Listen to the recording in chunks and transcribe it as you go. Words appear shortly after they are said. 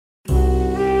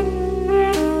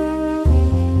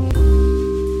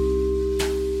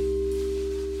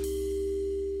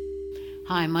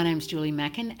Hi, my name's Julie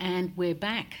Macken and we're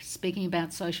back speaking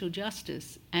about social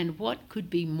justice. And what could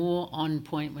be more on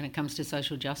point when it comes to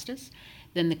social justice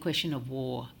than the question of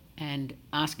war and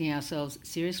asking ourselves,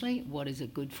 seriously, what is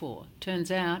it good for? Turns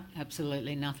out,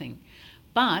 absolutely nothing.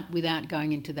 But without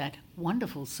going into that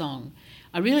wonderful song,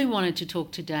 I really wanted to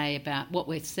talk today about what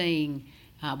we're seeing,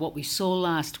 what we saw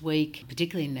last week,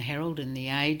 particularly in the Herald and the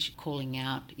Age, calling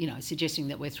out, suggesting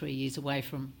that we're 3 years away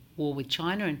from war with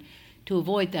China, and to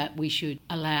avoid that, we should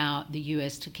allow the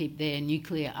US to keep their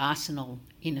nuclear arsenal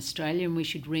in Australia and we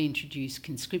should reintroduce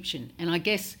conscription. And I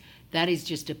guess that is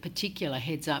just a particular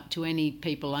heads up to any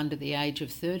people under the age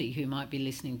of 30 who might be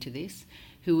listening to this,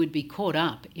 who would be caught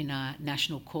up in a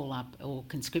national call-up or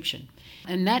conscription.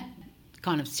 And that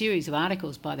kind of series of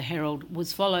articles by the Herald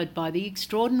was followed by the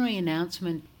extraordinary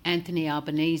announcement Anthony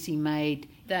Albanese made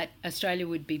that Australia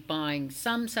would be buying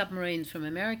some submarines from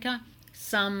America,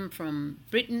 some from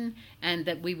Britain, and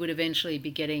that we would eventually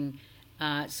be getting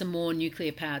some more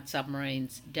nuclear-powered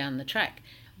submarines down the track.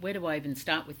 Where do I even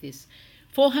start with this?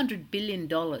 $400 billion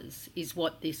is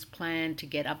what this plan to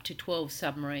get up to 12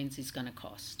 submarines is going to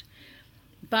cost.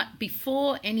 But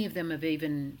before any of them have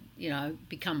even,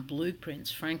 become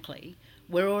blueprints, frankly,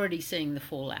 we're already seeing the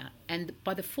fallout. And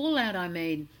by the fallout, I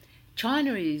mean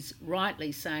China is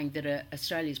rightly saying that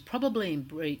Australia is probably in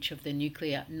breach of the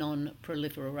Nuclear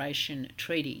Non-Proliferation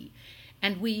Treaty,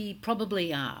 and we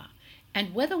probably are.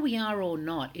 And whether we are or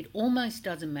not, it almost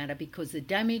doesn't matter because the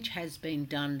damage has been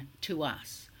done to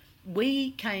us.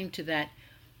 We came to that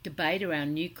debate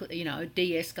around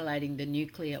de-escalating the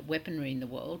nuclear weaponry in the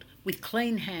world with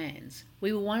clean hands.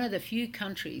 We were one of the few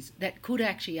countries that could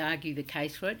actually argue the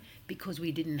case for it because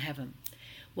we didn't have them.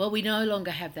 Well, we no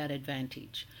longer have that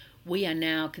advantage. We are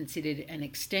now considered an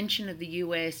extension of the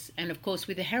US, and of course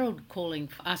with the Herald calling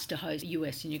for us to host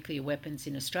US nuclear weapons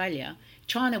in Australia,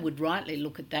 China would rightly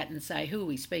look at that and say, who are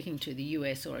we speaking to, the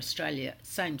US or Australia?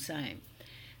 Same.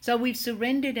 So we've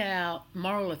surrendered our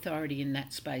moral authority in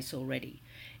that space already.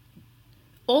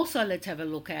 Also, let's have a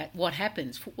look at what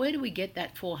happens. Where do we get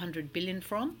that $400 billion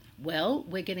from? Well,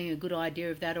 we're getting a good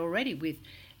idea of that already with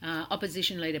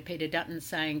Opposition Leader Peter Dutton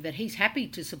saying that he's happy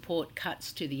to support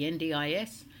cuts to the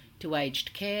NDIS, to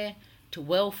aged care, to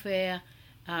welfare.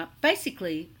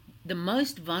 Basically, the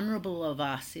most vulnerable of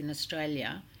us in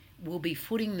Australia will be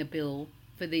footing the bill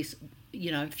for this,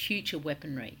 future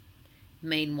weaponry.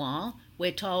 Meanwhile,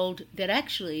 we're told that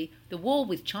actually the war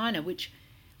with China, which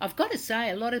I've got to say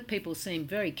a lot of people seem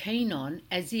very keen on,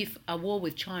 as if a war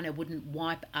with China wouldn't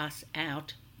wipe us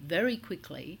out very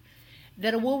quickly,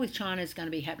 that a war with China is going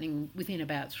to be happening within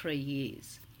about 3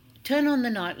 years. Turn on the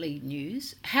nightly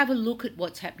news, have a look at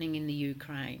what's happening in the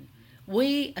Ukraine.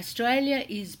 Australia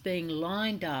is being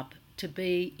lined up to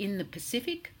be in the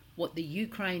Pacific what the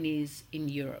Ukraine is in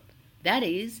Europe. That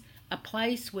is a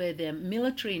place where the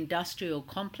military-industrial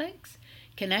complex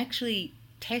can actually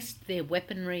test their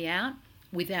weaponry out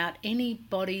without any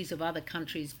bodies of other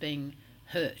countries being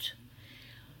hurt.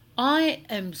 I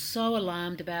am so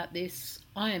alarmed about this.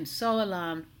 I am so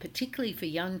alarmed, particularly for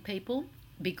young people,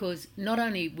 because not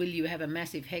only will you have a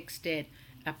massive hex debt,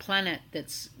 a planet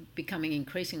that's becoming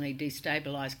increasingly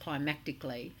destabilised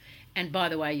climactically, and by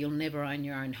the way, you'll never own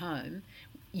your own home,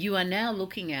 you are now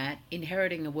looking at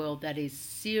inheriting a world that is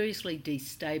seriously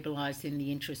destabilised in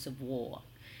the interests of war.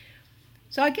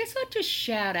 So I guess I'd just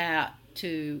shout out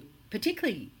to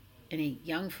particularly any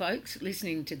young folks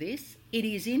listening to this, it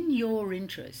is in your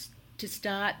interest to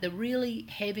start the really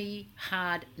heavy,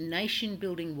 hard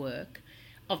nation-building work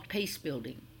of peace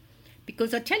building.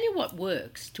 Because I tell you what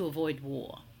works to avoid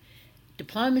war.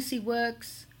 Diplomacy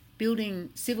works, building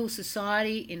civil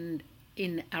society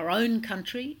in our own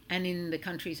country and in the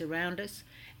countries around us,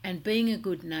 and being a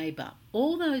good neighbour.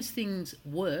 All those things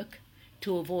work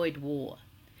to avoid war.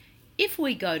 If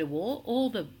we go to war, all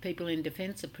the people in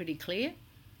defence are pretty clear.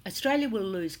 Australia will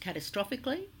lose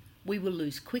catastrophically, we will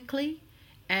lose quickly,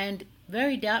 and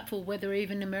very doubtful whether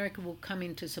even America will come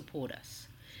in to support us.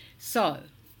 So,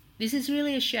 this is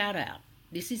really a shout out.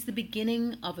 This is the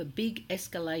beginning of a big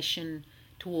escalation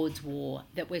towards war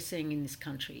that we're seeing in this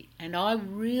country. And I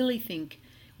really think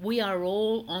we are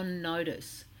all on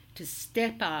notice to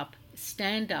step up,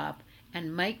 stand up,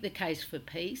 and make the case for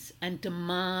peace and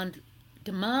demand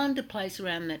a place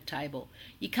around that table.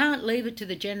 You can't leave it to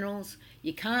the generals.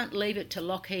 You can't leave it to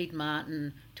Lockheed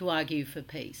Martin to argue for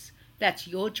peace. That's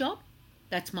your job.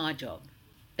 That's my job.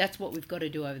 That's what we've got to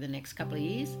do over the next couple of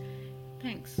years.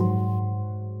 Thanks.